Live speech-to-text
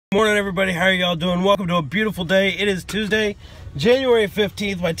Morning everybody, how are y'all doing? Welcome to a beautiful day. It is Tuesday, January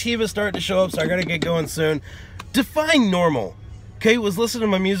 15th. My team is starting to show up, so I gotta get going soon. Define normal. Okay, was listening to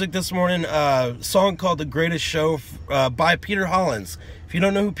my music this morning, a song called The Greatest Show by Peter Hollins. If you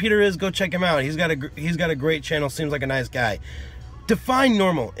don't know who Peter is, go check him out. He's got a great channel, seems like a nice guy. Define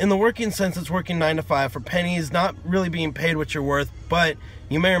normal. In the working sense, it's working 9 to 5 for pennies, not really being paid what you're worth, but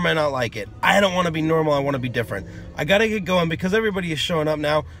you may or may not like it. I don't want to be normal, I want to be different. I gotta get going because everybody is showing up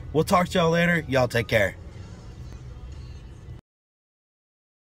now. We'll talk to y'all later. Y'all take care.